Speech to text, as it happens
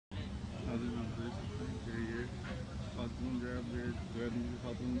जो है दूसरी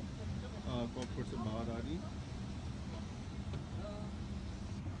खातून कॉकपिट से बाहर आ रही।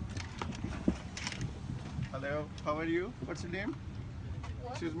 Hello, how are you? What's your name?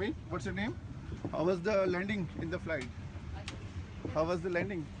 Excuse me, what's your name? How was the landing in the flight? How was the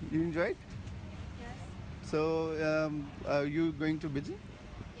landing? You enjoyed? Yes. So, are you going to Beijing?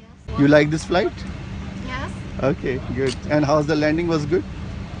 Yes. You like this flight? Yes. Okay, good. And how's the landing? Was good?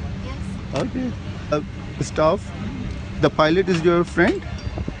 Yes. Okay. Staff, the pilot is your friend?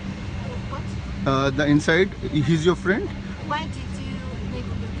 What? The inside, he's your friend? Why did you leave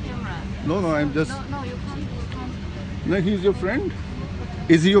the camera? No, no, I'm just. No, you can't. You can't. No, he's your friend?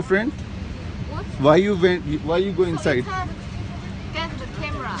 Is he your friend? What? Why you went? Why you go So inside? you can't get the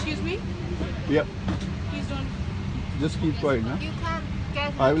camera. Excuse me? Yeah, Please don't. just keep quiet, huh? You can't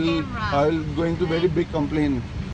get the I will camera. going to very big complaint.